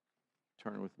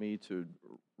turn with me to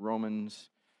Romans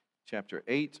chapter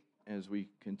 8 as we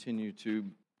continue to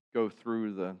go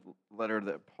through the letter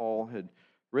that Paul had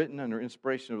written under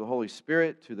inspiration of the Holy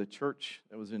Spirit to the church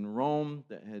that was in Rome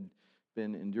that had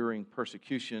been enduring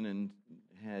persecution and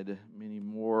had many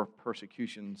more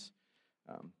persecutions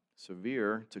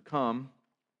severe to come.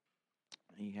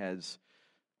 He has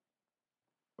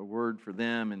a word for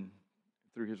them, and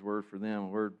through his word for them, a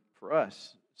word for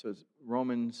us. So it's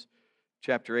Romans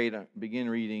chapter 8, I begin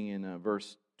reading in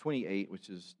verse 28, which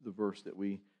is the verse that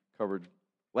we covered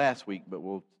last week, but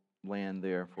we'll land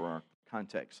there for our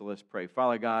context. So let's pray.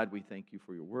 Father God, we thank you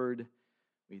for your word.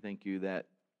 We thank you that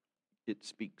it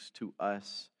speaks to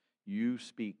us. You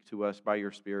speak to us by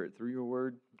your Spirit through your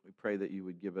word. We pray that you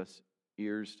would give us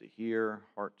ears to hear,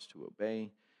 hearts to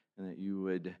obey, and that you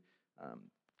would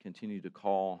continue to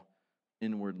call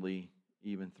inwardly,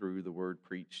 even through the word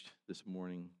preached this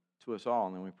morning to us all.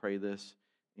 And then we pray this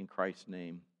in Christ's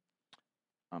name.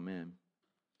 Amen.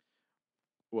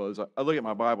 Well, as I look at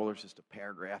my Bible, there's just a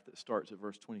paragraph that starts at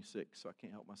verse 26, so I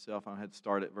can't help myself. I had to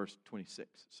start at verse 26.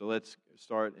 So let's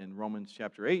start in Romans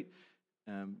chapter 8,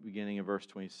 beginning in verse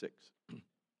 26.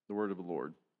 The word of the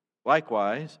Lord.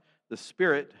 Likewise, the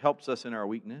Spirit helps us in our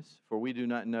weakness, for we do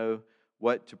not know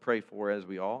what to pray for as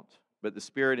we ought, but the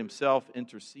Spirit himself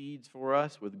intercedes for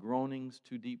us with groanings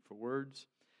too deep for words.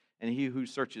 And he who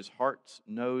searches hearts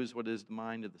knows what is the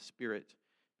mind of the Spirit,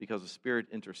 because the Spirit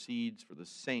intercedes for the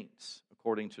saints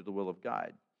according to the will of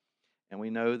God. And we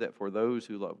know that for those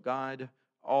who love God,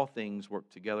 all things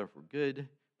work together for good,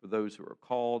 for those who are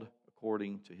called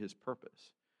according to his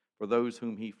purpose. For those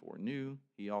whom he foreknew,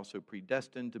 he also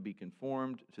predestined to be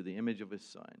conformed to the image of his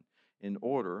Son, in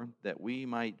order that we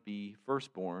might be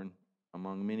firstborn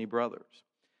among many brothers.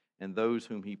 And those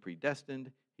whom he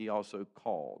predestined, he also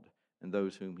called. And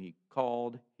those whom he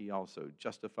called, he also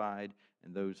justified.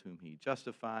 And those whom he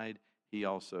justified, he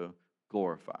also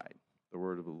glorified. The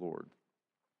word of the Lord.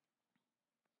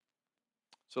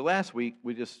 So last week,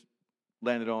 we just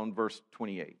landed on verse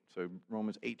 28. So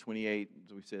Romans 8:28,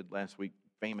 as we said last week,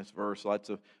 famous verse.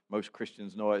 Most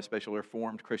Christians know it, especially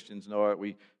Reformed Christians know it.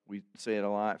 We say it a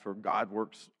lot. For God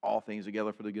works all things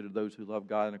together for the good of those who love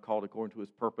God and are called according to his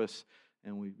purpose.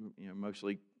 And we,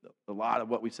 mostly a lot of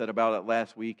what we said about it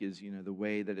last week is, the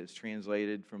way that it's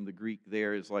translated from the Greek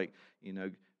there is like,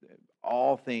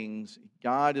 all things.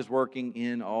 God is working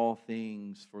in all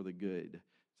things for the good.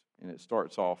 And it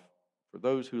starts off, for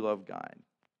those who love God,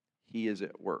 he is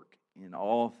at work in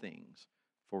all things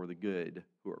for the good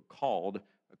who are called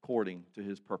according to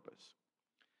his purpose.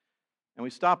 And we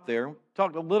stopped there,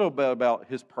 talked a little bit about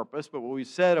his purpose, but what we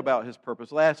said about his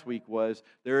purpose last week was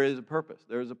there is a purpose,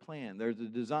 there is a plan, there's a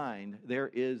design, there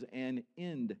is an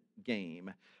end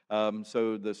game.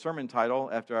 So the sermon title,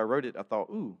 after I wrote it, I thought,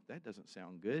 ooh, that doesn't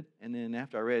sound good. And then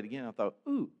after I read it again, I thought,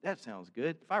 ooh, that sounds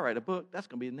good. If I write a book, that's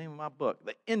going to be the name of my book,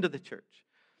 The End of the Church.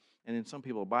 And then some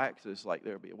people buy it because it's like,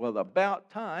 there'll be, about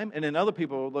time. And then other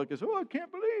people will look and say, I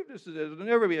can't believe this. There'll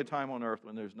never be a time on earth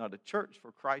when there's not a church,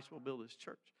 for Christ will build his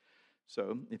church.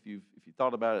 So if you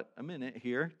thought about it a minute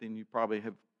here, then you probably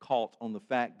have caught on the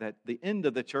fact that the end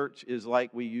of the church is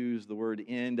like we use the word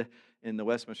end in the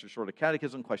Westminster Short of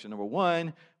Catechism, question number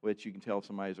 1, which you can tell if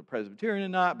somebody's a Presbyterian or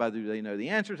not by do they know the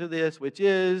answer to this, which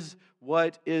is,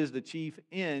 what is the chief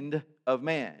end of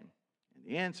man? And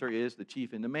the answer is, the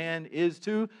chief end of man is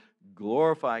to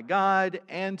glorify God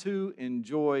and to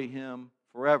enjoy him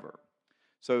forever.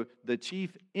 So the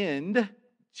chief end,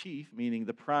 chief meaning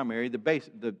the primary, the base,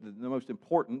 the most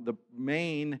important, the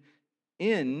main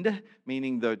end,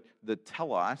 meaning the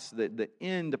telos, the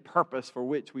end purpose for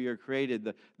which we are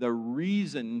created, the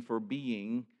reason for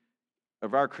being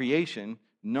of our creation,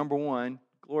 number 1,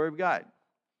 glory of God.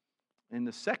 And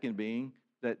the second being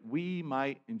that we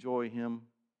might enjoy him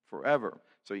forever.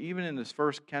 So even in this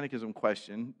first catechism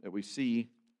question that we see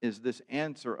is this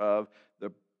answer of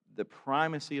the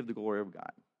primacy of the glory of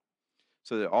God.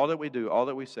 So that all that we do, all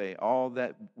that we say, all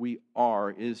that we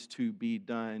are is to be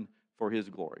done for his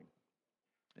glory.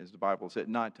 As the Bible said,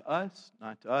 not to us,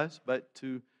 but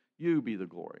to you be the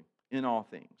glory in all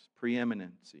things,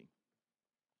 preeminency.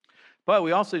 But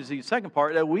we also see the second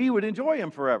part, that we would enjoy him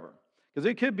forever. Because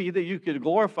it could be that you could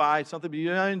glorify something, but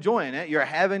you're not enjoying it. You're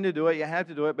having to do it. You have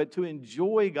to do it. But to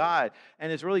enjoy God.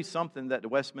 And it's really something that the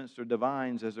Westminster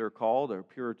Divines, as they're called, or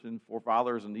Puritan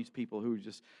forefathers, and these people who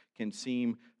just can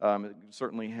seem,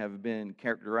 certainly have been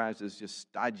characterized as just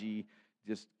stodgy,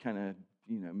 just kind of,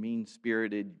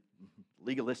 mean-spirited,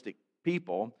 legalistic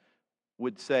people,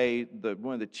 would say that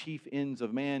one of the chief ends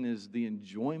of man is the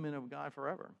enjoyment of God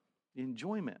forever. The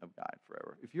enjoyment of God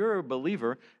forever. If you're a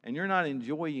believer and you're not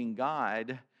enjoying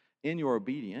God in your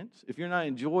obedience, if you're not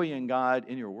enjoying God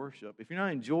in your worship, if you're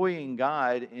not enjoying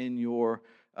God in your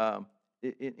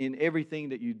in everything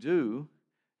that you do,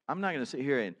 I'm not going to sit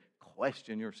here and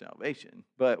question your salvation.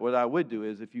 But what I would do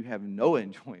is, if you have no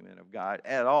enjoyment of God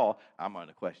at all, I'm going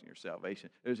to question your salvation.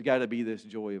 There's got to be this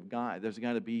joy of God. There's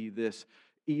got to be this,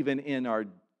 even in our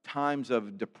times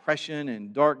of depression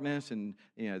and darkness, and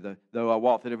though I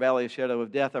walk through the valley of shadow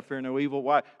of death, I fear no evil.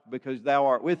 Why? Because thou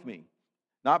art with me.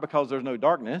 Not because there's no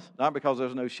darkness, not because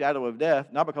there's no shadow of death,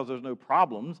 not because there's no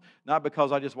problems, not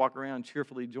because I just walk around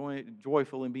cheerfully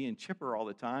joyful and being chipper all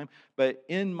the time, but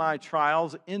in my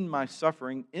trials, in my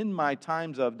suffering, in my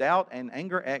times of doubt and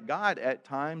anger at God at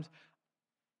times,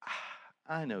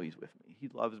 I know He's with me. He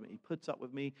loves me. He puts up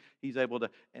with me. He's able to,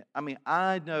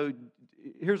 I know,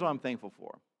 here's what I'm thankful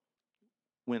for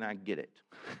when I get it.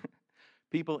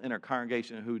 People in our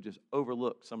congregation who just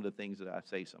overlook some of the things that I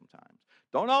say sometimes.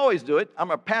 Don't always do it. I'm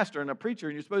a pastor and a preacher,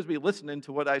 and you're supposed to be listening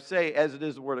to what I say as it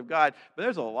is the Word of God. But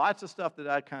there's lots of stuff that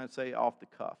I kind of say off the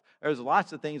cuff. There's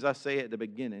lots of things I say at the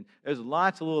beginning. There's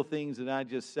lots of little things that I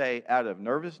just say out of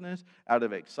nervousness, out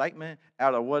of excitement,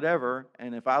 out of whatever.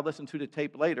 And if I listen to the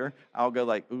tape later, I'll go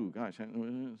like, ooh, gosh, I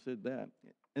said that.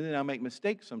 And then I'll make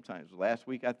mistakes sometimes. Last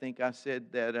week, I think I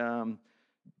said that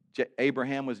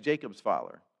Abraham was Jacob's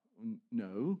father.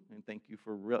 No, and thank you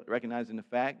for recognizing the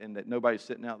fact, and that nobody's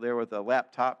sitting out there with a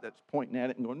laptop that's pointing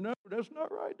at it and going, no, that's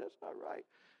not right, that's not right.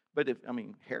 But if,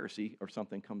 heresy or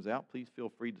something comes out, please feel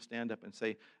free to stand up and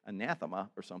say anathema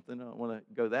or something. I don't want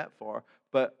to go that far.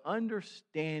 But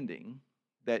understanding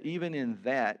that even in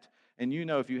that, and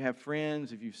if you have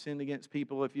friends, if you've sinned against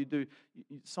people, if you do,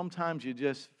 sometimes you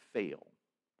just fail.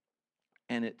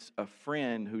 And it's a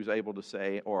friend who's able to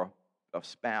say, or a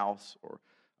spouse, or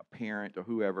a parent or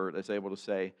whoever that's able to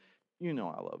say, I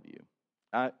love you.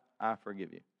 I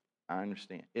forgive you. I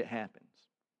understand. It happens.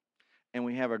 And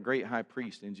we have a great high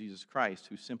priest in Jesus Christ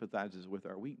who sympathizes with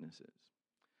our weaknesses,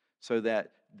 so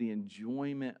that the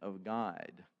enjoyment of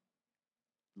God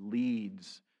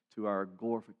leads to our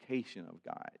glorification of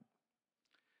God.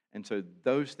 And so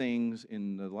those things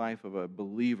in the life of a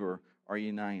believer are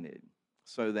united,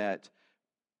 so that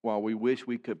while we wish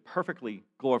we could perfectly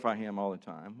glorify Him all the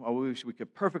time, while we wish we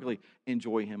could perfectly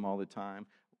enjoy Him all the time,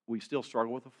 we still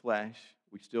struggle with the flesh.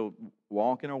 We still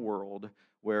walk in a world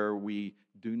where we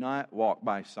do not walk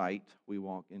by sight. We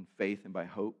walk in faith and by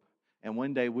hope. And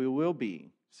one day we will be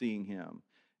seeing Him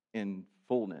in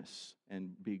fullness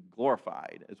and be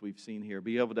glorified, as we've seen here.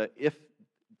 Be able to, if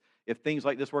things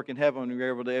like this work in heaven,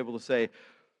 we're able to say,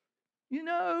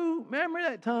 remember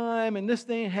that time and this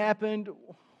thing happened?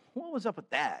 What was up with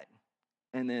that?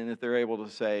 And then if they're able to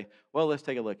say, well, let's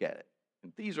take a look at it.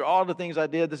 And these are all the things I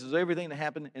did. This is everything that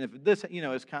happened. And if this,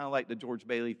 it's kind of like the George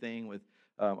Bailey thing with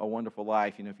A Wonderful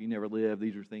Life. If you never lived,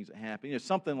 these are things that happen.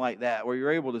 Something like that, where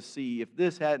you're able to see if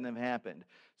this hadn't have happened.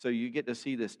 So you get to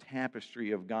see this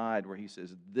tapestry of God where He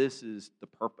says, this is the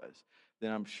purpose.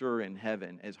 Then I'm sure in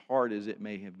heaven, as hard as it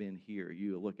may have been here,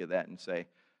 you look at that and say,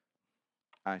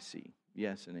 I see.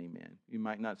 Yes and amen. You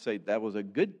might not say that was a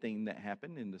good thing that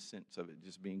happened in the sense of it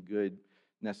just being good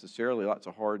necessarily. Lots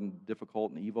of hard and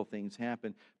difficult and evil things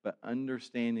happen. But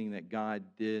understanding that God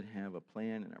did have a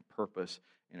plan and a purpose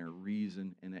and a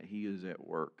reason, and that He is at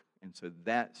work. And so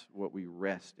that's what we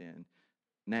rest in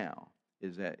now,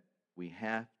 is that we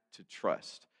have to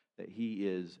trust that He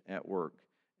is at work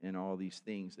in all these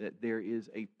things, that there is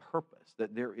a purpose,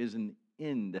 that there is an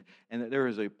end, and that there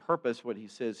is a purpose. What he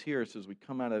says here, so as we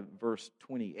come out of verse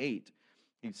 28,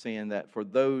 he's saying that for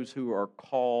those who are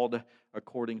called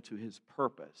according to His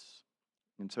purpose.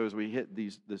 And so as we hit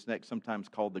this next, sometimes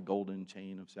called the golden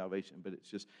chain of salvation, but it's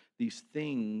just these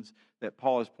things that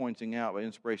Paul is pointing out by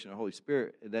inspiration of the Holy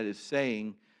Spirit that is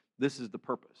saying, this is the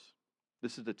purpose.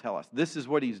 This is to tell us. This is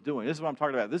what He's doing. This is what I'm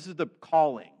talking about. This is the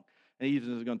calling. And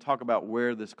He's going to talk about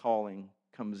where this calling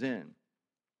comes in.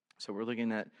 So we're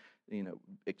looking at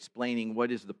explaining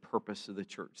what is the purpose of the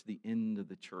church, the end of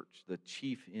the church, the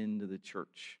chief end of the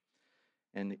church.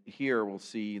 And here we'll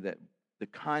see that the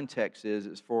context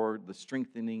is for the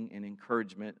strengthening and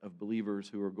encouragement of believers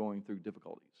who are going through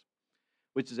difficulties,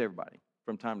 which is everybody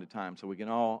from time to time, so we can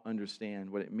all understand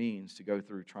what it means to go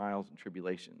through trials and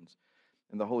tribulations.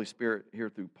 And the Holy Spirit here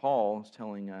through Paul is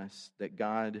telling us that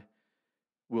God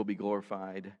will be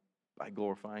glorified by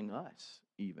glorifying us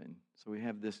even. So we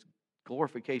have this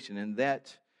glorification, and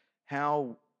that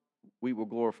how we will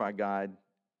glorify God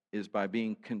is by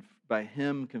by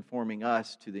Him conforming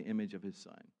us to the image of His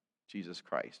Son, Jesus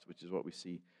Christ, which is what we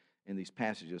see in these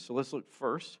passages. So let's look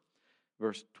first,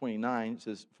 verse 29. It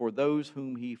says, "For those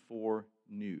whom He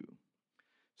foreknew."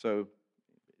 So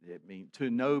It means to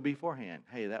know beforehand.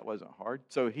 Hey, that wasn't hard.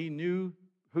 So he knew,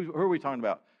 who are we talking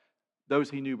about? Those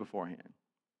he knew beforehand.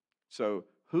 So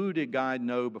who did God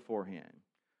know beforehand?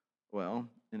 Well,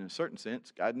 in a certain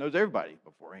sense, God knows everybody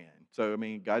beforehand. So,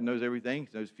 God knows everything.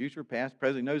 He knows future, past,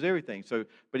 present. He knows everything. So,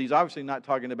 but he's obviously not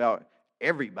talking about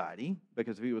everybody,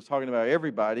 because if he was talking about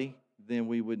everybody, then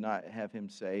we would not have him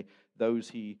say, those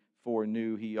he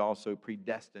foreknew, he also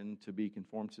predestined to be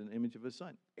conformed to the image of his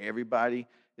Son. Everybody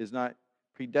is not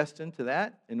predestined to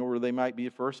that, in order they might be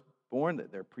firstborn, that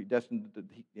they're predestined,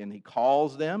 and he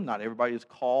calls them. Not everybody is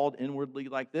called inwardly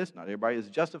like this. Not everybody is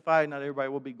justified. Not everybody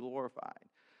will be glorified.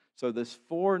 So this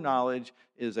foreknowledge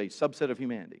is a subset of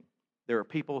humanity. There are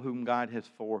people whom God has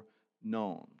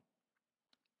foreknown.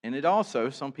 And it also,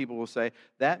 some people will say,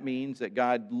 that means that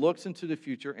God looks into the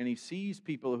future and he sees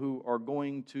people who are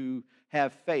going to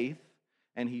have faith,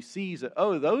 and he sees that,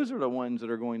 oh, those are the ones that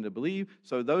are going to believe,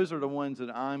 so those are the ones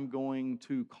that I'm going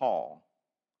to call.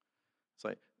 It's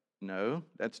like, no,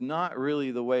 that's not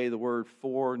really the way the word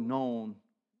foreknown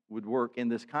would work in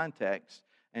this context,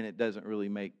 and it doesn't really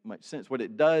make much sense. What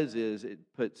it does is it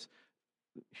puts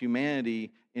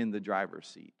humanity in the driver's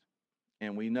seat.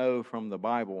 And we know from the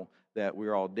Bible that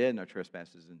we're all dead in our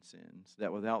trespasses and sins,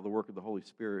 that without the work of the Holy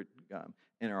Spirit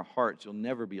in our hearts, you'll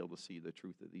never be able to see the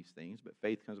truth of these things. But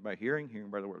faith comes by hearing, hearing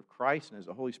by the word of Christ. And as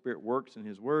the Holy Spirit works in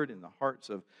his word in the hearts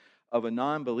of a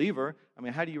non-believer,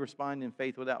 how do you respond in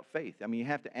faith without faith? You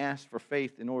have to ask for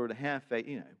faith in order to have faith.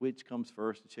 Which comes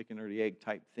first, the chicken or the egg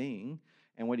type thing.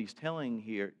 And what he's telling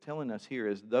us here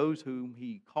is those whom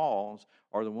he calls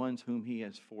are the ones whom he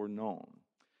has foreknown.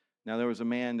 Now, there was a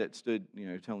man that stood,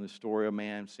 telling the story, a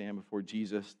man standing before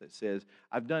Jesus that says,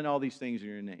 I've done all these things in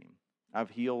your name. I've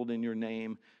healed in your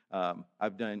name.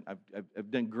 I've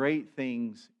done great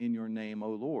things in your name, O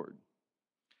Lord.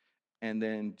 And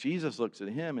then Jesus looks at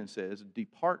him and says,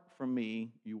 depart from me,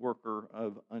 you worker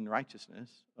of unrighteousness,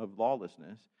 of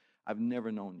lawlessness. I've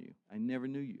never known you. I never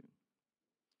knew you.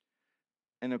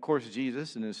 And of course,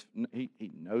 Jesus, he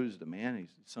knows the man. He's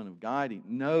the Son of God. He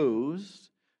knows.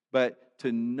 But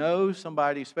to know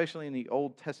somebody, especially in the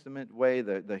Old Testament way,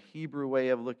 the Hebrew way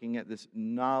of looking at this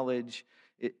knowledge,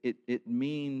 it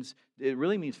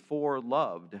really means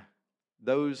foreloved.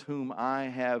 Those whom I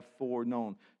have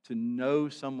foreknown. To know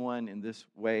someone in this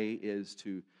way is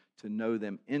to know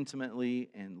them intimately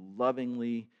and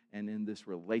lovingly and in this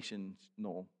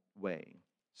relational way.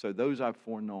 So those I've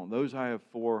foreknown, those I have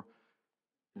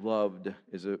foreloved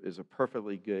is a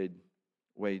perfectly good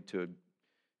way to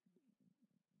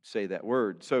say that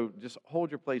word. So just hold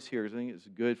your place here, because I think it's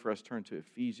good for us to turn to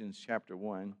Ephesians chapter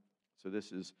 1. So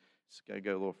this is, just got to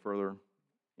go a little further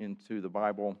into the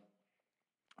Bible.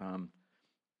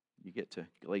 You get to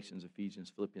Galatians,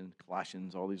 Ephesians, Philippians,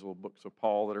 Colossians, all these little books of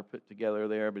Paul that are put together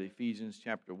there. But Ephesians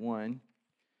chapter 1,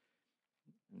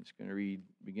 I'm just going to read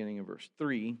beginning of verse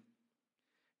 3.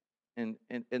 And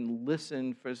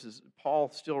listen, for this is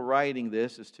Paul still writing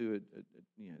this as to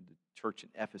the church in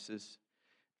Ephesus.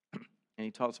 And he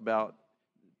talks about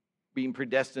being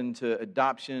predestined to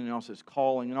adoption and also his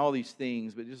calling and all these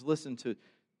things. But just listen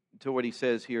to what he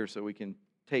says here so we can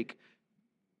take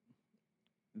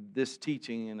this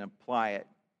teaching and apply it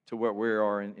to where we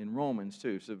are in Romans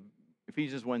too. So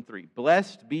Ephesians 1:3.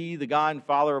 Blessed be the God and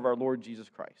Father of our Lord Jesus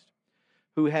Christ,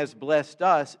 who has blessed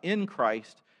us in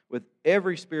Christ with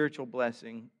every spiritual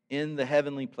blessing in the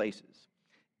heavenly places,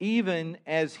 even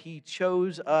as he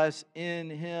chose us in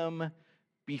him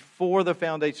before the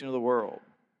foundation of the world,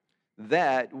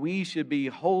 that we should be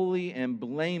holy and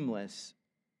blameless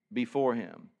before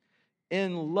him.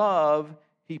 In love,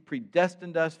 he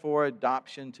predestined us for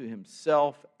adoption to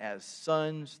himself as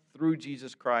sons through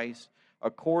Jesus Christ,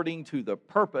 according to the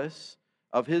purpose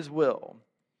of his will,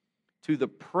 to the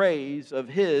praise of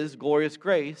his glorious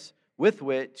grace, with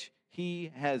which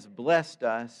he has blessed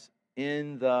us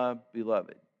in the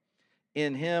Beloved.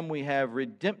 In him we have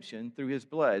redemption through his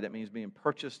blood. That means being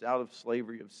purchased out of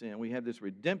slavery of sin. We have this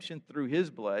redemption through his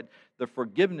blood, the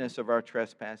forgiveness of our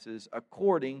trespasses,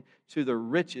 according to the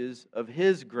riches of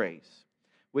his grace,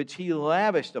 which he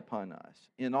lavished upon us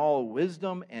in all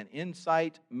wisdom and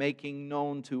insight, making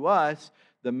known to us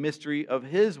the mystery of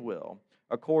his will,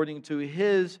 according to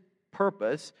his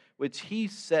purpose, which he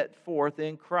set forth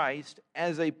in Christ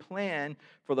as a plan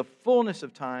for the fullness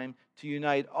of time to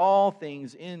unite all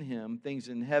things in him, things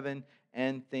in heaven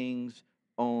and things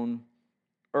on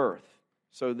earth.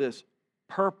 So this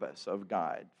purpose of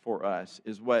God for us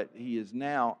is what he is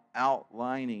now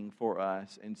outlining for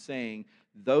us and saying,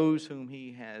 those whom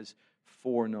he has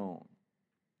foreknown.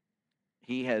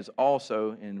 He has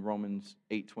also, in Romans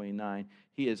 8:29,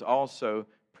 he is also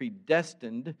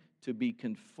predestined to be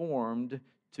conformed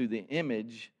to the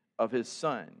image of His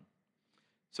Son.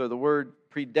 So the word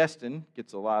predestined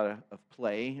gets a lot of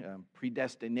play.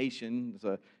 Predestination is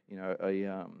a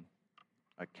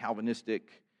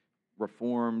Calvinistic,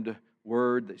 Reformed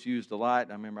word that's used a lot.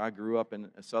 I remember I grew up in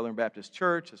a Southern Baptist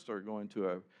church. I started going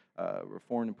to a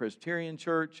Reformed and Presbyterian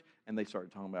church, and they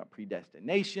started talking about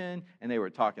predestination, and they were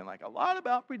talking like a lot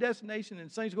about predestination in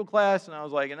Sunday school class, and I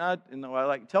was like, and I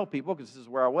like to tell people, because this is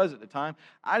where I was at the time,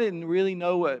 I didn't really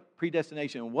know what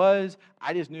predestination was.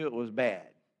 I just knew it was bad.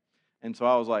 And so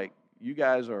I was like, you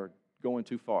guys are going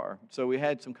too far. So we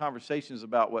had some conversations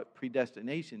about what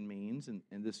predestination means and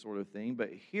this sort of thing, but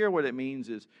here what it means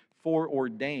is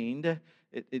foreordained.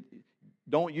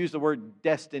 Don't use the word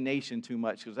destination too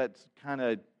much, because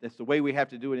that's the way we have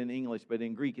to do it in English, but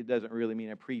in Greek it doesn't really mean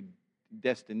a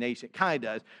predestination. It kind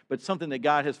of does, but something that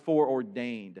God has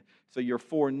foreordained. So you're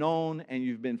foreknown and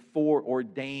you've been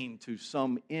foreordained to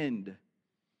some end.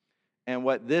 And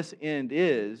what this end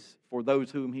is, for those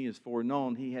whom He has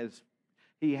foreknown,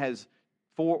 He has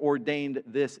foreordained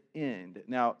this end.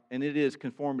 Now, and it is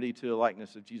conformity to the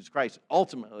likeness of Jesus Christ,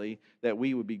 ultimately, that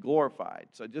we would be glorified.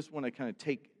 So I just want to kind of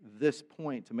take this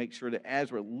point to make sure that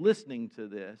as we're listening to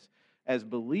this, as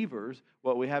believers,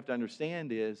 what we have to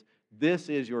understand is this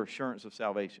is your assurance of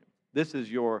salvation. This is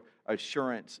your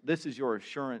assurance. This is your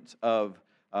assurance of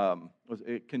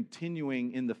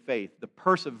continuing in the faith, the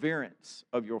perseverance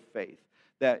of your faith.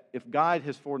 That if God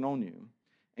has foreknown you,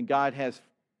 and God has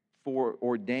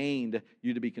foreordained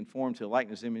you to be conformed to the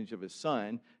likeness image of His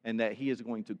Son, and that He is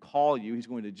going to call you, He's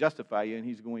going to justify you, and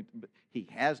He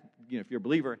has, if you're a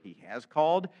believer, He has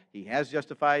called, He has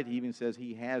justified, He even says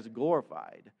He has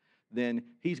glorified, then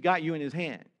He's got you in His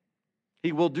hand.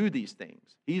 He will do these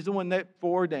things. He's the one that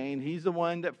foreordained, He's the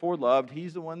one that foreloved,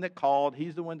 He's the one that called,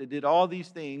 He's the one that did all these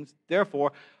things.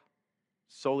 Therefore,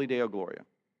 soli Deo Gloria.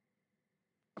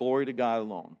 Glory to God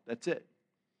alone. That's it.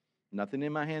 Nothing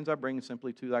in my hands I bring,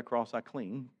 simply to thy cross I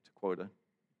cling, to quote a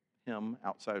hymn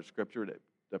outside of Scripture, that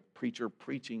the preacher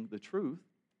preaching the truth.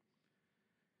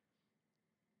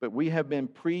 But we have been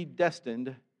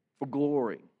predestined for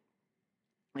glory.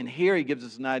 And here he gives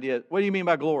us an idea. What do you mean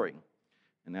by glory?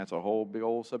 And that's a whole big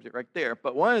old subject right there.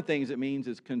 But one of the things it means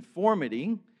is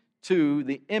conformity to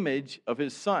the image of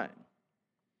His Son.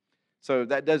 So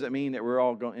that doesn't mean that we're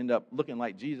all going to end up looking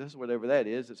like Jesus, whatever that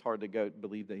is. It's hard to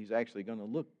believe that He's actually going to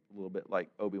look a little bit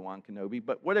like Obi-Wan Kenobi.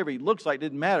 But whatever He looks like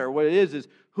didn't matter. What it is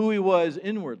who He was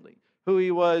inwardly, who He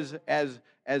was as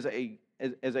a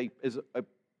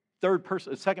third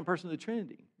person, a second person of the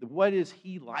Trinity. What is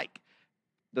He like?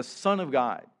 The Son of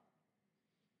God.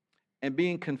 And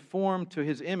being conformed to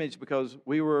His image, because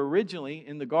we were originally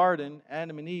in the garden,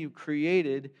 Adam and Eve,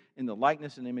 created in the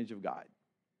likeness and image of God.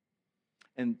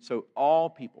 And so all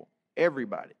people,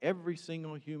 everybody, every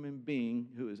single human being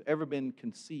who has ever been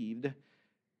conceived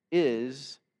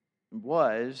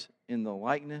was in the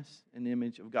likeness and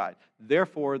image of God.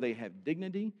 Therefore, they have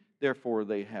dignity. Therefore,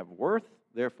 they have worth.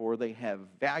 Therefore, they have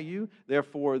value.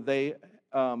 Therefore,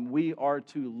 we are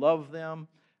to love them,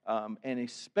 and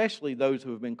especially those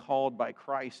who have been called by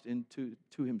Christ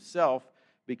to Himself,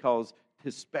 because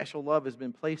His special love has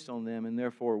been placed on them, and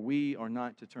therefore we are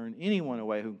not to turn anyone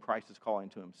away whom Christ is calling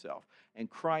to Himself. And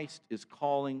Christ is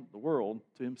calling the world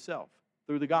to Himself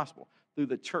through the gospel, through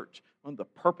the church. One of the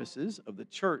purposes of the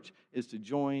church is to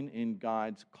join in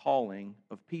God's calling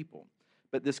of people.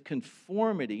 But this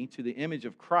conformity to the image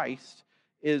of Christ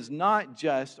is not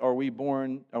just are we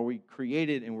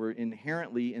created and we're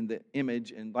inherently in the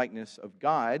image and likeness of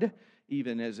God,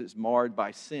 even as it's marred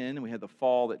by sin, and we had the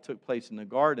fall that took place in the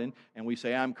garden, and we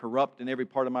say, I'm corrupt in every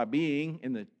part of my being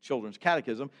in the children's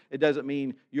catechism. It doesn't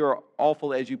mean you're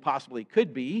awful as you possibly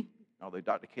could be, although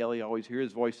Dr. Kelly always hears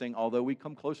his voice saying, although we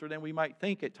come closer than we might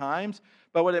think at times.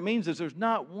 But what it means is there's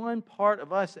not one part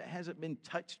of us that hasn't been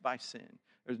touched by sin.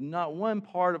 There's not one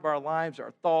part of our lives,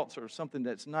 our thoughts, or something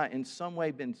that's not in some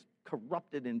way been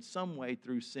corrupted in some way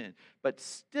through sin. But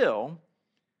still,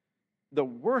 the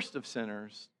worst of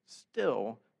sinners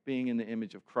still being in the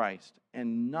image of Christ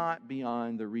and not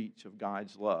beyond the reach of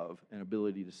God's love and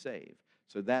ability to save.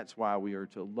 So that's why we are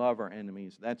to love our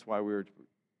enemies. That's why we are to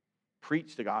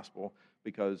preach the gospel,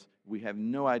 because we have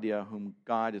no idea whom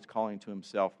God is calling to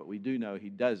Himself, but we do know He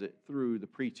does it through the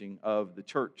preaching of the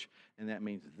church. And that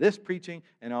means this preaching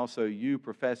and also you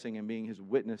professing and being His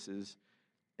witnesses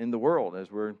in the world,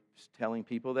 as we're telling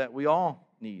people that we all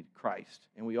need Christ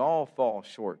and we all fall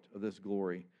short of this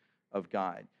glory of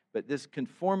God. But this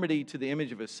conformity to the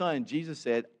image of His Son, Jesus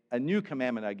said, a new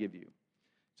commandment I give you.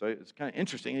 So it's kind of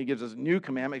interesting. He gives us a new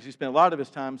commandment. He spent a lot of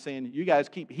his time saying, you guys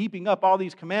keep heaping up all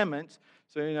these commandments.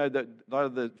 So, a lot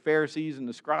of the Pharisees and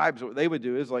the scribes, what they would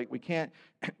do is like, we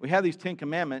have these 10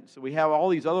 commandments, we have all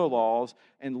these other laws,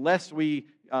 and lest we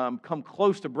come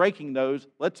close to breaking those,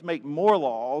 let's make more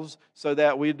laws so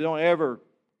that we don't ever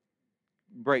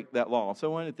break that law.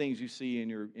 So one of the things you see in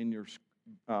your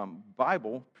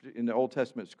Bible, in the Old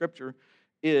Testament Scripture,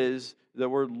 is the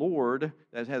word Lord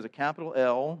that has a capital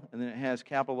L and then it has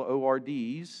capital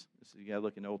O-R-Ds. So you got to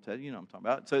look in the Old Testament, you know what I'm talking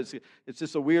about. So it's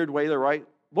just a weird way to write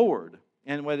Lord.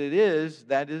 And what it is,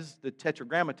 that is the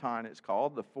Tetragrammaton, it's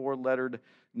called, the four-lettered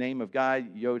name of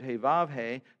God,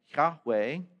 Yod-Heh-Vav-Heh,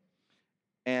 Yahweh.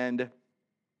 And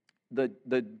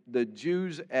the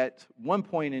Jews at one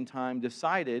point in time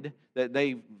decided that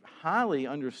they highly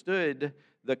understood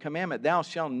the commandment, thou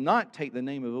shalt not take the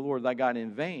name of the Lord thy God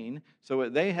in vain. So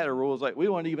they had a rule, it's like, we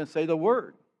won't even say the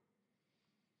word.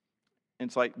 And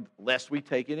it's like, lest we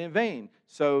take it in vain.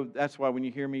 So that's why when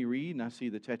you hear me read and I see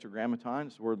the Tetragrammaton,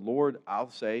 it's the word Lord,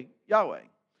 I'll say Yahweh.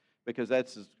 Because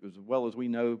that's as well as we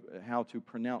know how to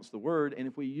pronounce the word. And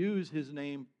if we use his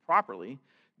name properly,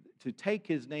 to take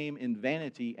his name in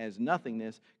vanity as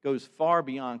nothingness goes far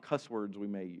beyond cuss words we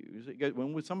may use.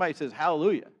 When somebody says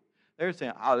hallelujah, they're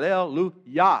saying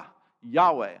hallelujah,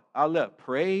 Yahweh. Hallelujah,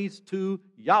 praise to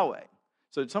Yahweh.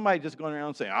 So somebody just going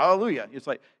around saying hallelujah, it's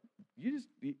like,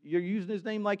 you're using his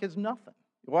name like it's nothing.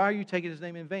 Why are you taking his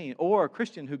name in vain? Or a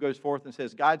Christian who goes forth and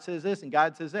says, God says this and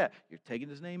God says that. You're taking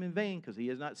his name in vain because he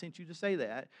has not sent you to say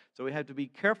that. So we have to be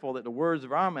careful that the words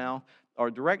of our mouth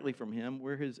are directly from him.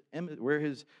 We're his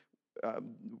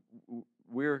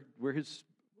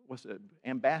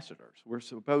ambassadors. We're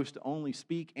supposed to only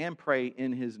speak and pray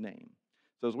in his name.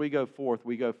 So as we go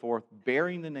forth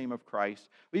bearing the name of Christ.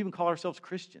 We even call ourselves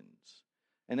Christians.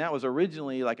 And that was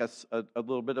originally like a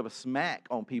little bit of a smack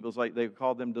on people. It's like they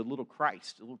called them the little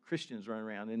Christ, the little Christians running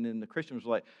around. And then the Christians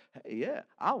were like, hey, yeah,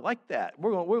 I like that.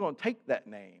 We're going to take that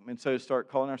name. And so start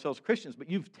calling ourselves Christians. But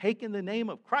you've taken the name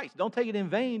of Christ. Don't take it in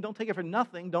vain. Don't take it for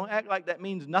nothing. Don't act like that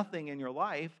means nothing in your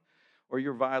life or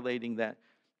you're violating that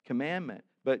commandment.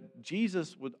 But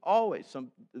Jesus would always,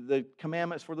 the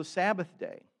commandments for the Sabbath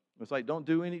day. It's like, don't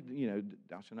do any,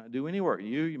 thou shalt not do any work.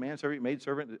 You manservant,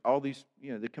 maidservant, all these,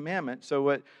 the commandments. So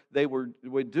what they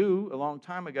would do a long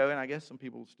time ago, and I guess some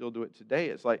people still do it today,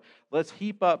 it's like, let's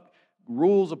heap up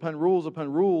rules upon rules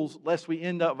upon rules, lest we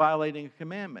end up violating a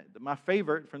commandment. My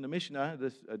favorite from the Mishnah,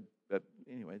 it's the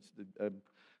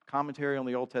commentary on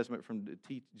the Old Testament from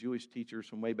the Jewish teachers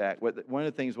from way back. One of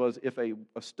the things was, if a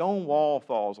stone wall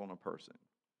falls on a person,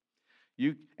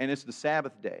 and it's the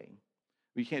Sabbath day,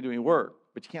 you can't do any work,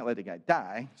 but you can't let the guy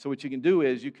die. So what you can do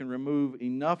is you can remove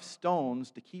enough stones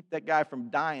to keep that guy from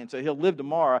dying. So he'll live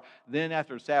tomorrow. Then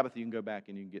after the Sabbath, you can go back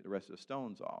and you can get the rest of the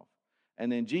stones off. And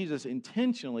then Jesus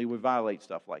intentionally would violate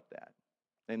stuff like that.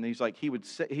 And he's like, he would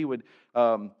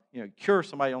cure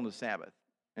somebody on the Sabbath.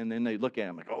 And then they look at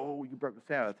him like, oh, you broke the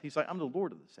Sabbath. He's like, I'm the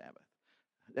Lord of the Sabbath.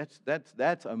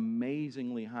 That's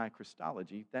amazingly high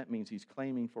Christology. That means he's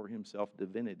claiming for himself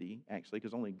divinity, actually,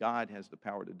 because only God has the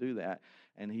power to do that.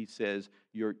 And he says,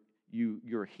 you're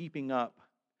heaping up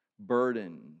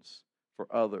burdens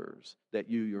for others that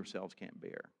you yourselves can't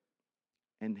bear.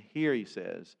 And here he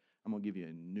says, I'm going to give you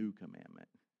a new commandment.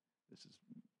 This is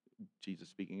Jesus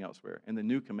speaking elsewhere. And the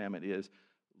new commandment is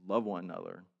love one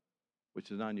another,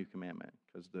 which is not a new commandment,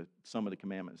 because some of the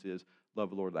commandments is love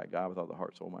the Lord thy God with all the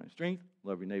heart, soul, mind, and strength.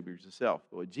 Love your neighbor as yourself.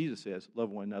 But what Jesus says, love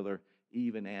one another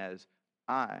even as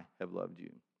I have loved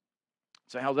you.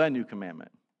 So how's that a new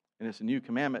commandment? And it's a new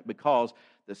commandment because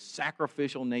the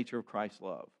sacrificial nature of Christ's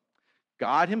love.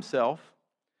 God himself,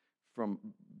 from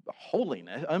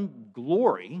holiness and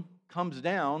glory, comes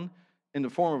down in the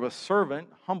form of a servant,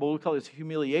 humble. We call this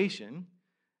humiliation.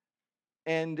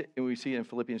 And we see it in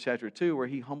Philippians chapter 2 where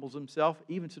he humbles himself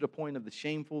even to the point of the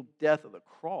shameful death of the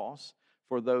cross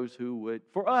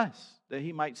for us, that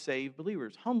he might save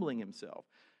believers, humbling himself.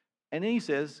 And then he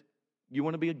says, you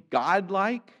want to be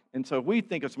godlike? And so we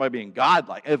think of somebody being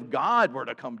godlike. If God were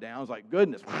to come down, it's like,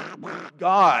 goodness,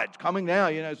 God's coming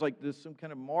down. It's like this some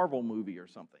kind of Marvel movie or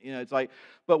something. It's like,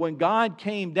 but when God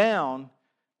came down,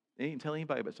 he didn't tell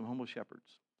anybody but some humble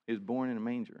shepherds. He was born in a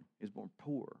manger. He was born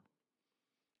poor.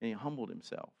 And he humbled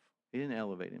himself. He didn't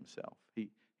elevate himself.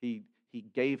 He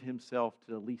gave himself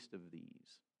to the least of these.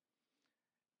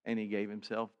 And he gave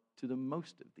himself to the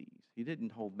most of these. He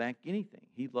didn't hold back anything.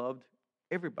 He loved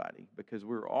everybody because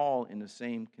we're all in the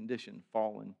same condition,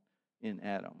 fallen in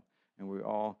Adam. And we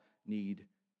all need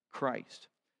Christ.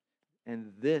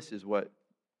 And this is what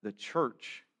the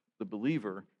church, the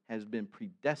believer, has been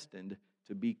predestined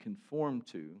to be conformed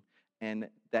to And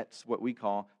that's what we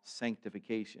call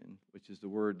sanctification, which is the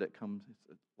word that comes, it's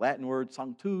a Latin word,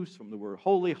 sanctus, from the word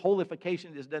holy.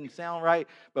 Holification just doesn't sound right,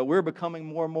 but we're becoming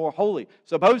more and more holy.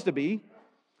 Supposed to be.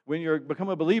 When you become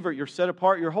a believer, you're set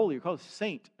apart, you're holy. You're called a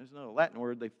saint. There's no Latin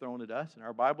word they've thrown at us in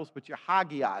our Bibles, but you're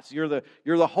hagios. You're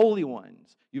the holy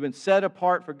ones. You've been set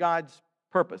apart for God's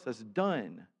purpose. That's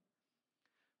done.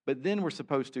 But then we're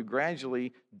supposed to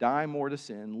gradually die more to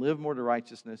sin, live more to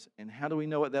righteousness. And how do we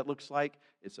know what that looks like?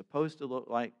 It's supposed to look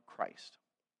like Christ.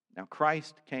 Now,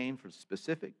 Christ came for a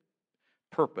specific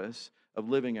purpose of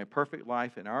living a perfect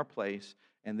life in our place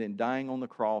and then dying on the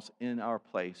cross in our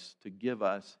place to give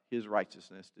us His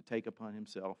righteousness, to take upon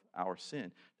Himself our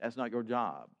sin. That's not your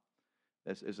job.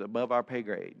 That's above our pay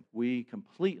grade. We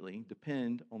completely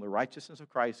depend on the righteousness of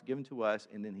Christ given to us,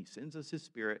 and then He sends us His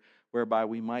Spirit, whereby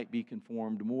we might be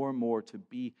conformed more and more to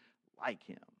be like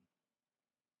Him.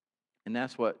 And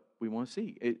that's what we want to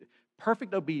see.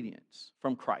 Perfect obedience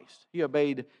from Christ. He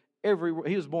obeyed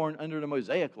He was born under the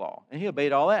Mosaic law, and He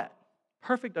obeyed all that.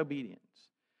 Perfect obedience.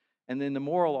 And then the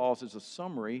moral laws is a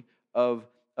summary of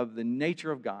the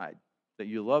nature of God, that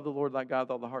you love the Lord thy God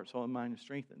with all the heart, soul, and mind and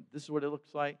strength. And this is what it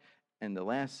looks like. And the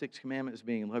last 6 commandments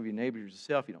being love your neighbor as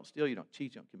yourself. You don't steal, you don't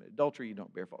cheat, you don't commit adultery, you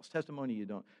don't bear false testimony, you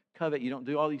don't covet, you don't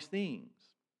do all these things.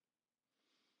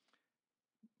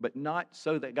 But not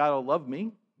so that God will love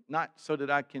me, not so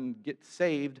that I can get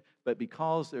saved, but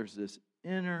because there's this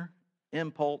inner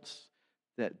impulse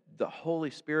that the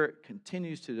Holy Spirit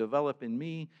continues to develop in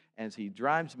me as He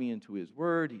drives me into His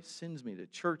Word. He sends me to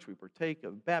church. We partake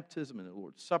of baptism and the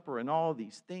Lord's Supper and all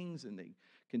these things, and they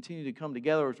continue to come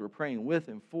together as we're praying with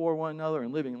and for one another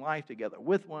and living life together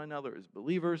with one another as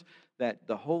believers, that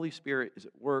the Holy Spirit is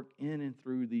at work in and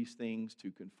through these things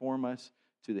to conform us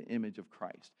to the image of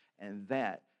Christ. And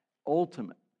that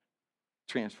ultimate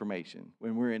transformation,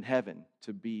 when we're in heaven,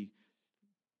 to be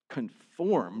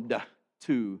conformed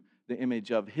to the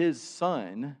image of His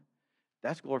Son,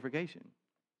 that's glorification.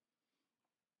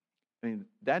 I mean,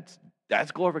 that's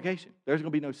glorification. There's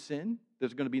going to be no sin.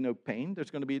 There's going to be no pain.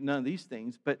 There's going to be none of these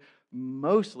things. But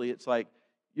mostly it's like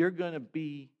you're going to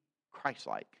be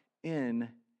Christ-like in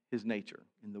His nature,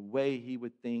 in the way He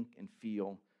would think and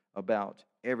feel about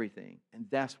everything. And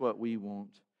that's what we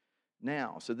want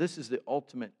now. So this is the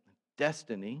ultimate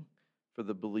destiny for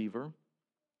the believer,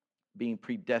 being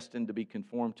predestined to be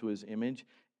conformed to His image,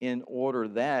 in order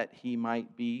that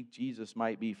Jesus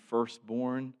might be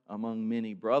firstborn among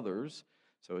many brothers.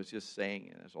 So it's just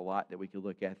saying, there's a lot that we could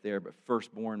look at there, but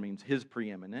firstborn means His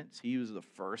preeminence. He was the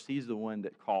first. He's the one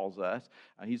that calls us.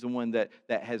 He's the one that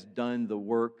has done the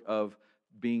work of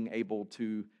being able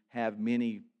to have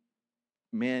many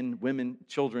men, women,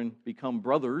 children become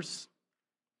brothers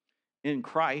in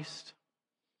Christ.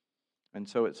 And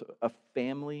so it's a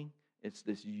family. It's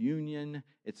this union.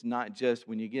 It's not just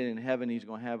when you get in heaven, He's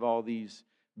going to have all these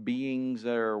beings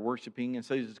that are worshiping. And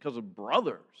so it's because of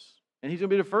brothers. And He's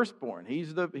going to be the firstborn.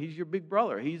 He's your big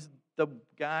brother. He's the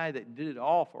guy that did it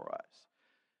all for us.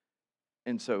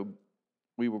 And so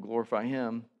we will glorify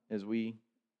Him as we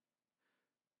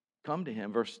come to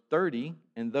Him. Verse 30,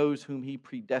 and those whom He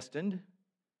predestined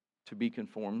to be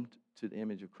conformed to the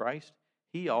image of Christ,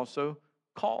 He also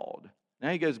called. Now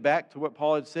He goes back to what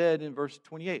Paul had said in verse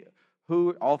 28.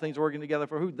 Who all things are working together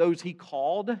for who? Those He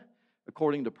called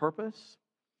according to purpose.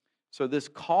 So this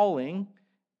calling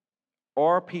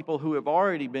are people who have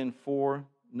already been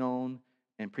foreknown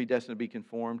and predestined to be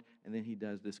conformed, and then He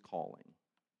does this calling.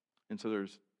 And so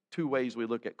there's 2 ways we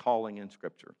look at calling in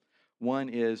Scripture. One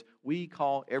is we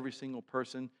call every single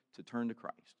person to turn to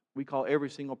Christ. We call every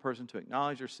single person to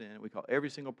acknowledge their sin. We call every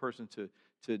single person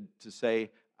to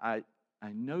say, I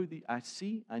know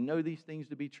these things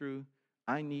to be true.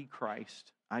 I need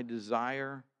Christ. I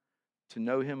desire to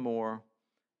know Him more,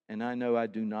 and I know I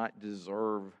do not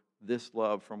deserve this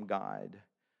love from God,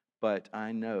 but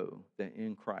I know that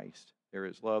in Christ there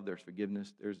is love, there's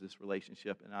forgiveness, there's this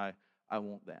relationship, and I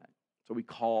want that. So we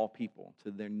call people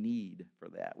to their need for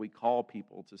that. We call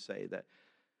people to say that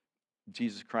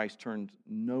Jesus Christ turns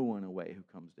no one away who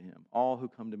comes to Him. All who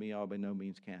come to me, I'll by no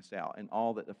means cast out, and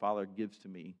all that the Father gives to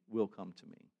me will come to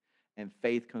me. And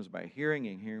faith comes by hearing,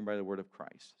 and hearing by the word of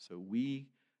Christ. So we,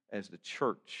 as the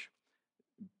church,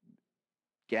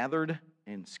 gathered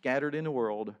and scattered in the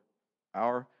world,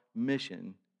 our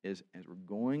mission is, as we're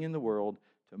going in the world,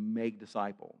 to make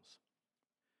disciples.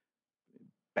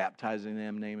 Baptizing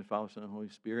them in the name of the Father, Son, and Holy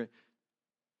Spirit.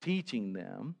 Teaching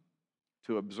them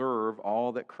to observe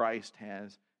all that Christ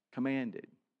has commanded.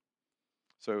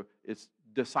 So it's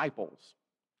disciples.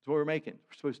 That's what we're making.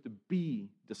 We're supposed to be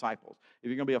disciples. If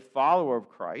you're going to be a follower of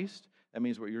Christ, that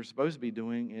means what you're supposed to be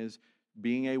doing is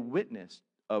being a witness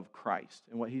of Christ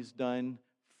and what he's done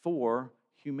for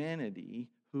humanity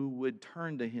who would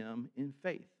turn to him in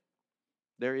faith.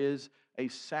 There is a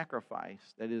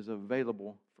sacrifice that is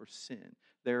available for sin.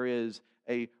 There is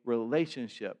a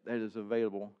relationship that is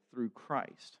available through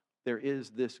Christ. There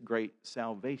is this great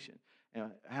salvation.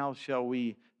 And how shall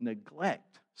we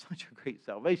neglect such a great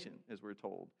salvation, as we're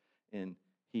told in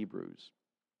Hebrews?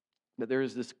 But there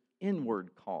is this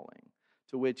inward calling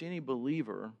to which any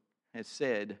believer has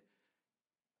said,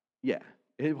 yeah,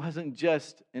 it wasn't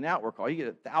just an outward call. You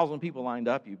get 1,000 people lined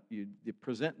up. You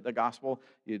present the gospel.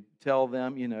 You tell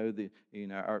them,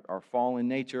 our fallen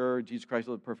nature. Jesus Christ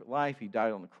lived a perfect life. He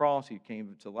died on the cross. He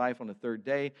came to life on the third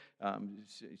day.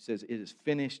 He says it is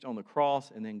finished on the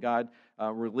cross, and then God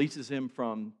releases him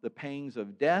from the pangs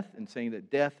of death, and saying that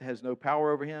death has no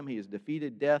power over him. He has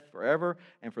defeated death forever,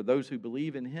 and for those who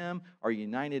believe in him are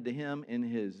united to him in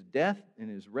his death, in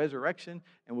his resurrection,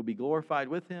 and will be glorified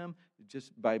with him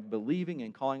just by believing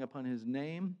and calling upon his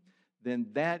name. Then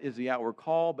that is the outward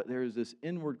call, but there is this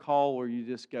inward call where you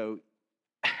just go,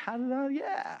 how did I?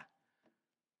 Yeah.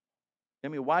 I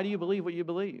mean, why do you believe what you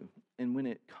believe? And when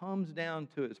it comes down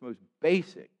to its most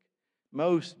basic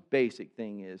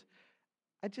thing is,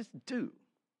 I just do.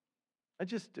 I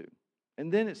just do.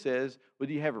 And then it says, well,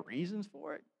 do you have reasons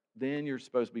for it? Then you're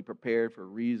supposed to be prepared for a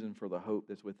reason for the hope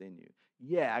that's within you.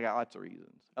 Yeah, I got lots of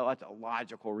reasons, lots of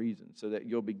logical reasons, so that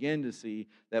you'll begin to see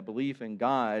that belief in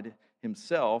God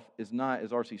himself is not,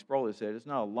 as R.C. Sproul has said, it's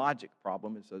not a logic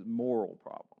problem, it's a moral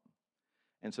problem.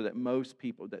 And so that most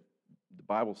people, that the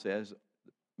Bible says,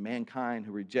 mankind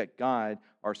who reject God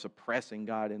are suppressing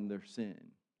God in their sin,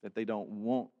 that they don't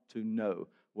want to know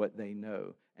what they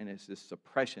know. And it's this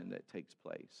suppression that takes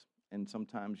place. And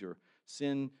sometimes your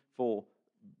sinful,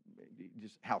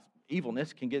 just how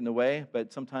evilness can get in the way,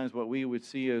 but sometimes what we would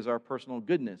see as our personal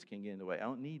goodness can get in the way. I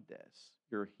don't need this.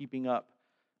 You're heaping up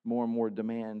more and more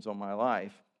demands on my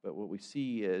life. But what we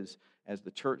see is, as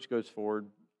the church goes forward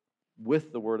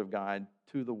with the Word of God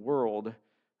to the world,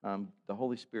 the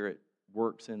Holy Spirit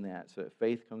works in that. So that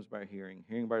faith comes by hearing,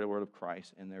 hearing by the Word of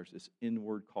Christ, and there's this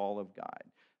inward call of God.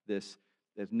 This,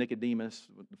 as Nicodemus,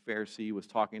 the Pharisee, was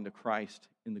talking to Christ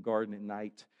in the garden at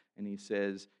night, and he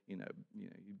says,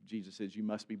 Jesus says, you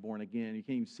must be born again. You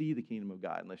can't even see the kingdom of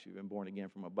God unless you've been born again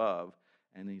from above.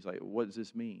 And he's like, what does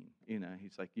this mean?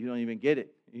 He's like, you don't even get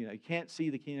it. You can't see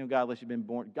the kingdom of God unless you've been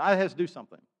born. God has to do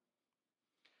something.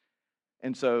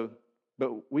 And so,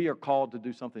 but we are called to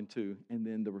do something too. And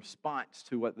then the response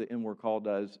to what the inward call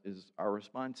does is our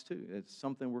response too. It's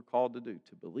something we're called to do,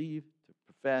 to believe, to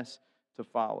profess, to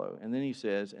follow. And then he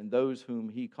says, and those whom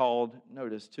he called,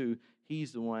 notice too,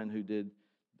 he's the one who did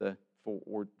the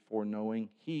foreknowing.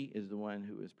 He is the one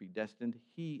who is predestined.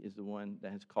 He is the one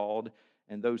that has called.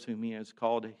 And those whom he has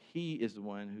called, he is the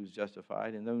one who's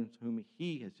justified. And those whom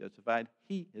he has justified,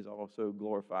 he is also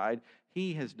glorified.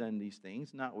 He has done these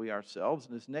things, not we ourselves.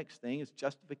 And this next thing is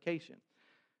justification.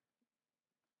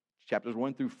 Chapters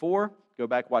 1 through 4, go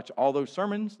back, watch all those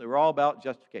sermons. They were all about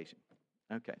justification.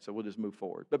 Okay, so we'll just move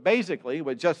forward. But basically,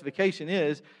 what justification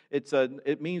is,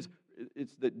 it means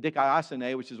it's the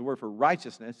dikaiosune, which is a word for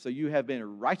righteousness. So you have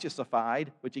been righteousified,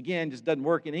 which again just doesn't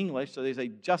work in English. So they say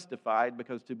justified,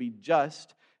 because to be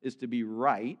just is to be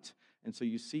right. And so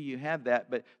you see you have that.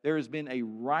 But there has been a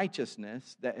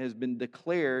righteousness that has been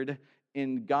declared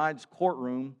in God's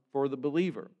courtroom for the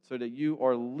believer, so that you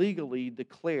are legally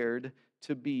declared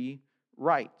to be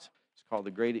right. It's called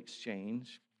the Great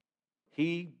Exchange.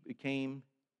 He became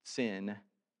sin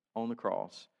on the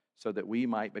cross so that we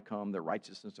might become the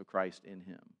righteousness of Christ in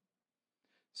him.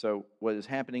 So what is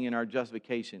happening in our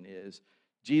justification is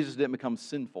Jesus didn't become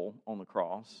sinful on the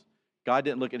cross. God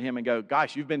didn't look at him and go,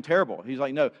 gosh, you've been terrible. He's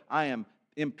like, no, I am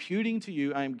imputing to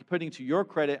you, I am putting to your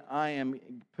credit, I am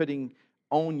putting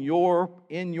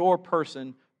in your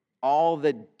person all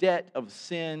the debt of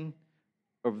sin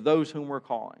of those whom we're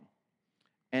calling.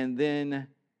 And then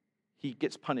he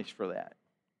gets punished for that.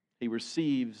 He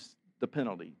receives the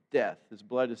penalty, death. His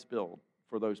blood is spilled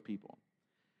for those people.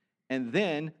 And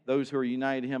then those who are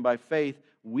united to him by faith,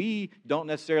 we don't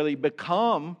necessarily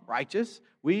become righteous.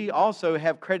 We also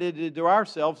have credited to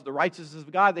ourselves the righteousness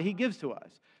of God that he gives to us.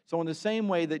 So in the same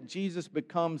way that Jesus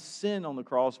becomes sin on the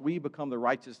cross, we become the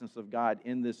righteousness of God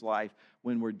in this life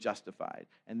when we're justified.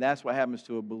 And that's what happens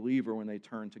to a believer when they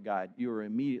turn to God. You are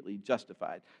immediately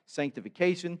justified.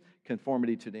 Sanctification,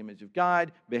 conformity to the image of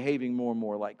God, behaving more and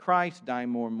more like Christ, dying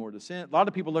more and more to sin. A lot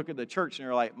of people look at the church and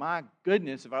they're like, my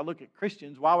goodness, if I look at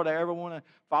Christians, why would I ever want to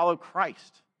follow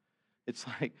Christ? It's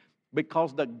like,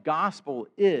 because the gospel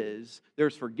is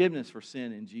there's forgiveness for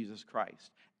sin in Jesus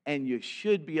Christ. And you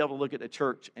should be able to look at the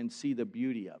church and see the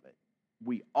beauty of it.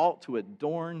 we ought to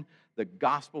adorn the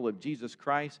gospel of Jesus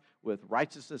Christ with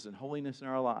righteousness and holiness in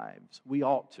our lives. We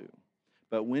ought to.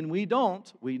 But when we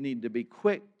don't, we need to be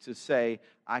quick to say,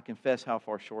 I confess how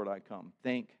far short I come.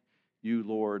 Thank you,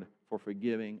 Lord, for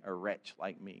forgiving a wretch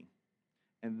like me.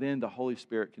 And then the Holy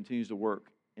Spirit continues to work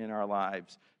in our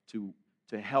lives to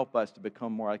help us to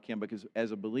become more like Him. Because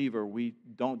as a believer, we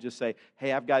don't just say,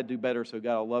 hey, I've got to do better so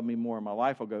God will love me more and my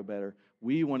life will go better.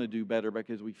 We want to do better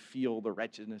because we feel the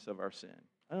wretchedness of our sin.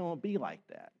 I don't want to be like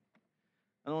that.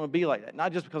 I don't want to be like that.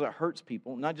 Not just because it hurts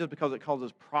people, not just because it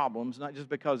causes problems, not just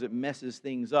because it messes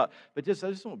things up, but I just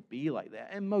don't want to be like that.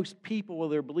 And most people,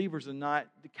 whether they're believers or not,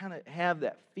 they kind of have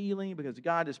that feeling because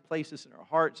God has placed this in our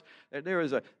hearts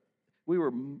that we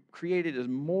were created as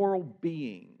moral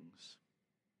beings.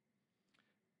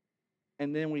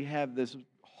 And then we have this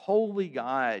holy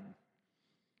God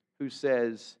who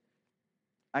says,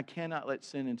 I cannot let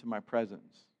sin into my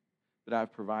presence, but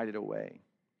I've provided a way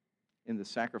in the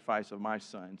sacrifice of my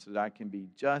Son so that I can be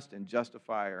just and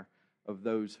justifier of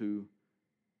those who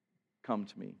come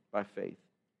to me by faith.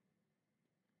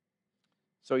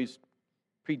 So He's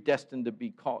predestined to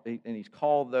be called, and He's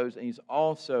called those, and He's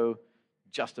also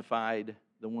justified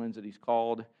the ones that He's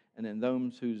called, and then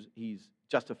those who He's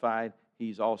justified,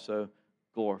 He's also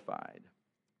glorified.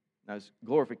 Now,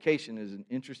 glorification is an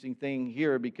interesting thing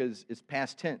here because it's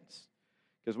past tense.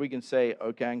 Because we can say,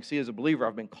 okay, I can see as a believer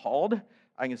I've been called.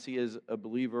 I can see as a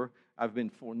believer I've been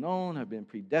foreknown. I've been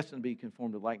predestined to be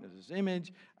conformed to the likeness of His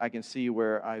image. I can see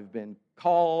where I've been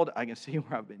called. I can see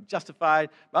where I've been justified.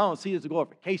 But I don't see it as a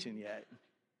glorification yet.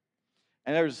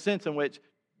 And there's a sense in which,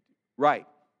 right,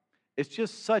 it's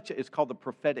just it's called the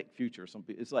prophetic future.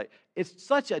 It's like, it's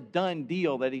such a done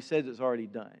deal that He says it's already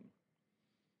done.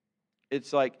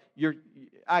 It's like,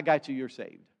 I got you, you're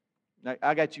saved.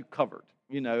 I got you covered.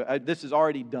 This is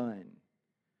already done.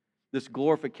 This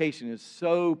glorification is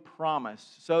so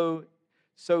promised, so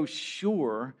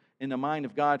sure in the mind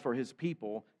of God for His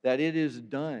people that it is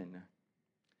done.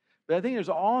 But I think there's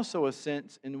also a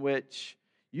sense in which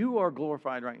you are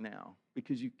glorified right now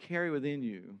because you carry within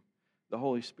you the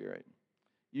Holy Spirit.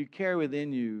 You carry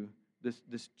within you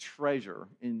this treasure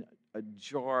in a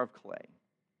jar of clay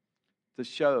to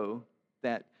show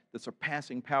that the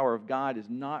surpassing power of God is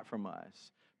not from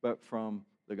us, but from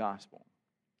the gospel.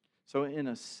 So in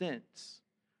a sense,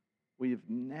 we have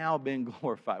now been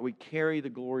glorified. We carry the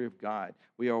glory of God.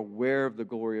 We are aware of the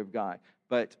glory of God.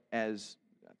 But as,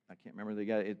 I can't remember the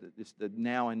guy, it's the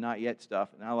now and not yet stuff,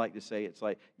 and I like to say it's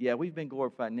like, yeah, we've been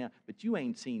glorified now, but you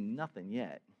ain't seen nothing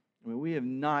yet. I mean, we have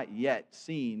not yet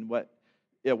seen what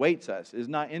awaits us. It is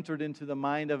not entered into the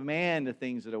mind of man the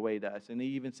things that await us. And He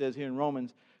even says here in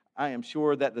Romans, I am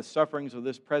sure that the sufferings of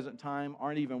this present time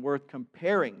aren't even worth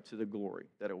comparing to the glory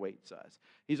that awaits us.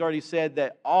 He's already said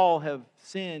that all have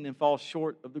sinned and fall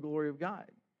short of the glory of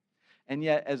God. And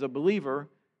yet, as a believer,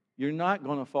 you're not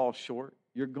going to fall short.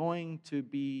 You're going to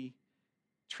be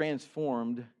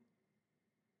transformed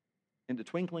in the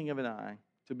twinkling of an eye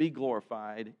to be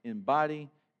glorified in body,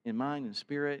 in mind, and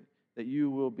spirit, that you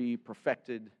will be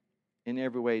perfected in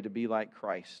every way to be like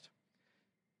Christ.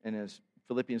 And as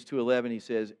Philippians 2:11, he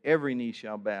says, every knee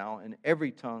shall bow and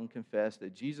every tongue confess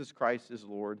that Jesus Christ is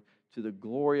Lord to the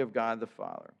glory of God the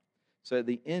Father. So at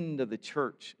the end of the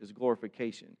church is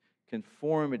glorification,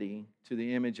 conformity to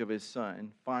the image of His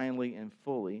Son, finally and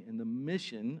fully. And the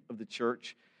mission of the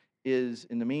church is,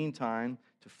 in the meantime,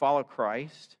 to follow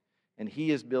Christ, and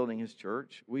He is building His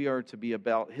church. We are to be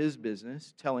about His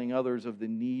business, telling others of the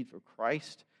need for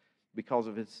Christ because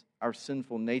of our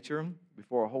sinful nature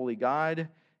before a holy God,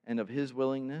 and of His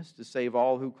willingness to save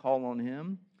all who call on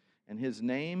Him and His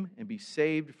name and be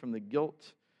saved from the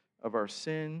guilt of our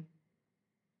sin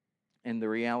and the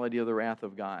reality of the wrath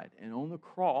of God. And on the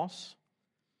cross,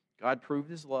 God proved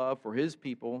His love for His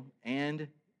people and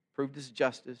proved His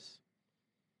justice.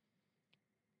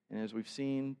 And as we've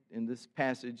seen in this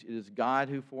passage, it is God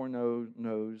who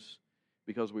foreknows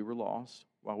because we were lost.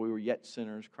 While we were yet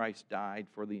sinners, Christ died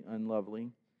for the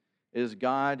unlovely. It is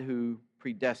God who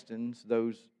predestines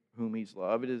those whom He's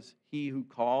loved. It is He who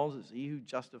calls, it is He who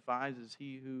justifies, it is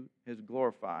He who has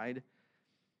glorified.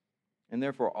 And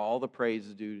therefore, all the praise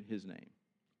is due to His name.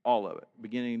 All of it,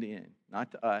 beginning to end.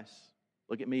 Not to us.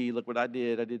 Look at me, look what I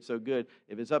did so good.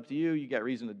 If it's up to you, you got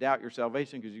reason to doubt your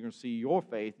salvation because you're going to see your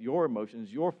faith, your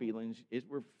emotions, your feelings.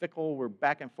 We're fickle, we're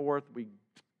back and forth, we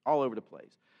all over the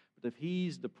place. But if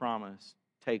He's the promise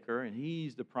taker and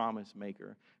He's the promise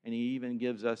maker, and He even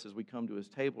gives us, as we come to His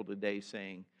table today,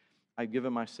 saying, I've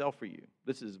given myself for you.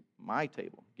 This is my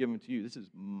table given to you. This is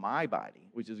my body,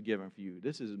 which is given for you.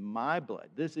 This is my blood.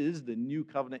 This is the new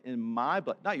covenant in my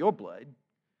blood, not your blood.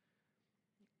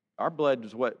 Our blood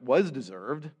was what was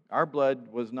deserved. Our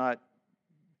blood was not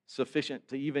sufficient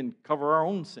to even cover our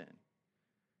own sin.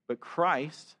 But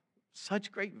Christ,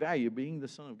 such great value, being the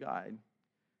Son of God,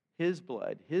 his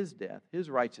blood, his death, his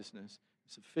righteousness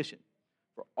is sufficient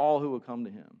for all who will come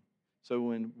to him. So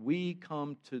when we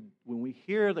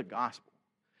hear the gospel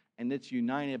and it's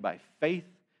united by faith,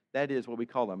 that is what we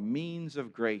call a means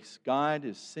of grace. God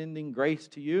is sending grace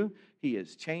to you. He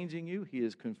is changing you. He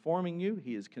is conforming you.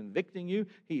 He is convicting you.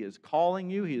 He is calling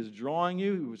you. He is drawing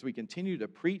you. As we continue to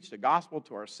preach the gospel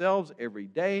to ourselves every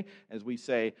day, as we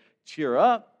say, cheer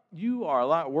up. You are a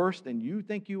lot worse than you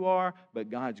think you are, but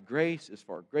God's grace is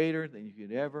far greater than you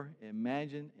could ever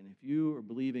imagine. And if you are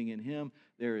believing in him,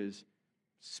 there is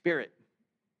spirit,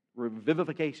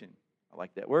 revivification. I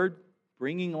like that word,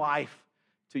 bringing life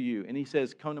to you. And he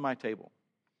says, come to my table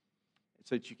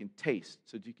so that you can taste,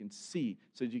 so that you can see,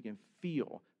 so that you can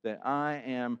feel that I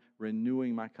am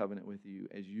renewing my covenant with you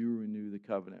as you renew the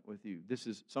covenant with you. This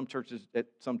is, some churches that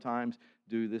sometimes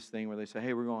do this thing where they say,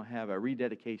 hey, we're going to have a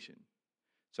rededication.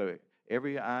 So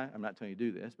every eye, I'm not telling you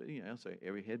to do this, but so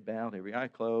every head bowed, every eye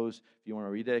closed. If you want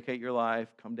to rededicate your life,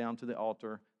 come down to the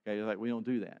altar. Okay, you're like, we don't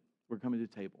do that. We're coming to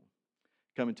the table.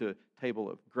 Coming to a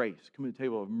table of grace, coming to a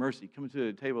table of mercy, coming to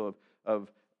a table of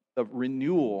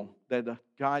renewal that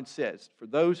God says, for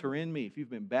those who are in me, if you've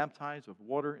been baptized with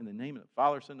water in the name of the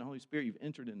Father, Son, and the Holy Spirit, you've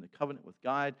entered in the covenant with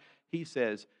God. He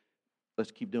says,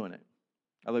 let's keep doing it.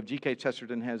 I love G.K.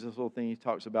 Chesterton has this little thing he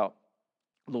talks about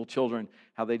little children,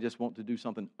 how they just want to do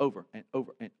something over and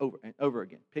over and over and over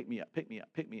again. Pick me up, pick me up,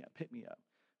 pick me up, pick me up.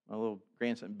 My little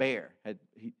grandson, Bear,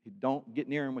 he don't get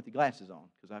near him with the glasses on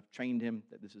because I've trained him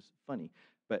that this is funny.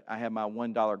 But I have my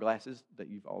 $1 glasses that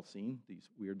you've all seen, these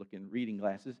weird-looking reading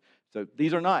glasses. So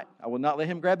these are not. I will not let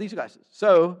him grab these glasses.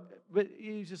 So, but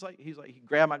he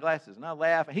grabbed my glasses, and I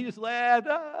laugh, and he just laughed,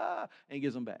 and he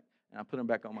gives them back. And I put them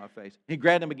back on my face. He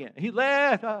grabbed them again. He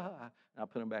laughed, and I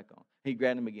put them back on. He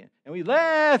grabbed them again. And we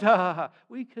laughed,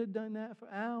 We could have done that for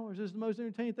hours. This is the most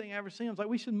entertaining thing I ever seen. I was like,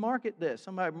 we should market this.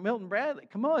 Somebody, Milton Bradley,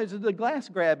 come on, this is the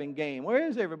glass-grabbing game. Where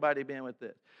has everybody been with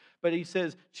this? But he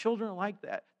says, children are like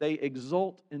that. They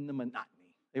exult in the monotony.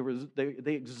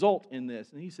 They exult in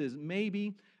this. And he says,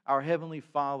 maybe our Heavenly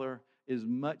Father is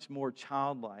much more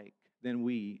childlike than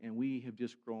we, and we have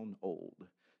just grown old.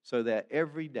 So that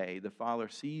every day the Father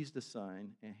sees the Son,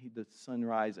 and the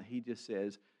sunrise, and he just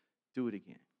says, do it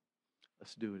again.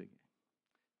 Let's do it again.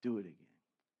 Do it again.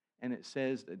 And it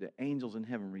says that the angels in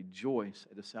heaven rejoice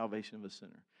at the salvation of a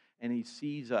sinner. And he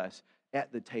sees us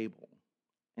at the table.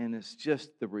 And it's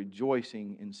just the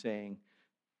rejoicing in saying,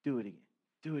 do it again.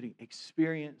 Do it again.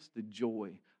 Experience the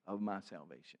joy of my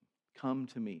salvation. Come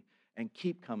to me and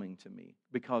keep coming to me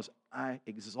because I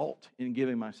exult in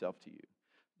giving myself to you.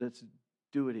 Let's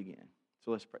do it again.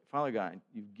 So let's pray. Father God,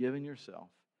 you've given yourself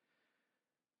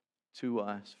to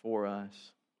us, for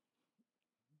us.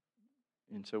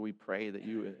 And so we pray that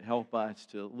you would help us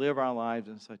to live our lives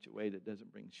in such a way that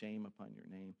doesn't bring shame upon your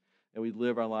name. That we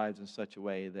live our lives in such a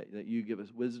way that you give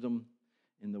us wisdom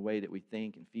in the way that we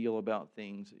think and feel about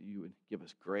things. That you would give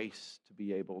us grace to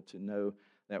be able to know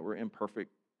that we're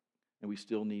imperfect and we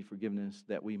still need forgiveness,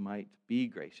 that we might be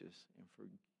gracious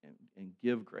and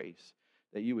give grace.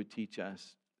 That you would teach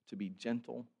us to be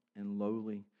gentle and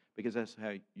lowly, because that's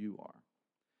how you are.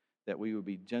 That we would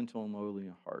be gentle and lowly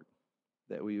in heart.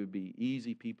 That we would be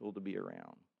easy people to be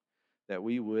around. That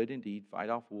we would indeed fight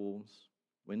off wolves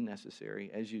when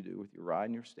necessary, as you do with your rod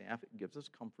and your staff. It gives us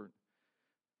comfort.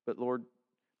 But Lord,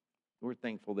 we're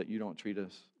thankful that you don't treat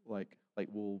us like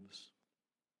wolves.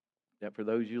 That for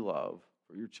those you love,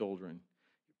 for your children,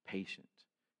 you're patient,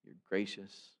 you're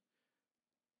gracious,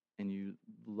 and you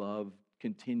love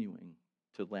continuing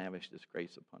to lavish this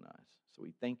grace upon us. So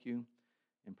we thank you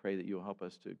and pray that you'll help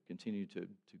us to continue to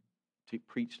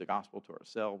preach the gospel to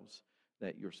ourselves,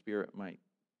 that your Spirit might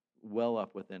well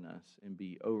up within us and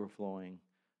be overflowing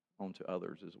onto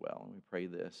others as well. And we pray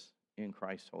this in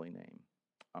Christ's holy name.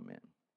 Amen.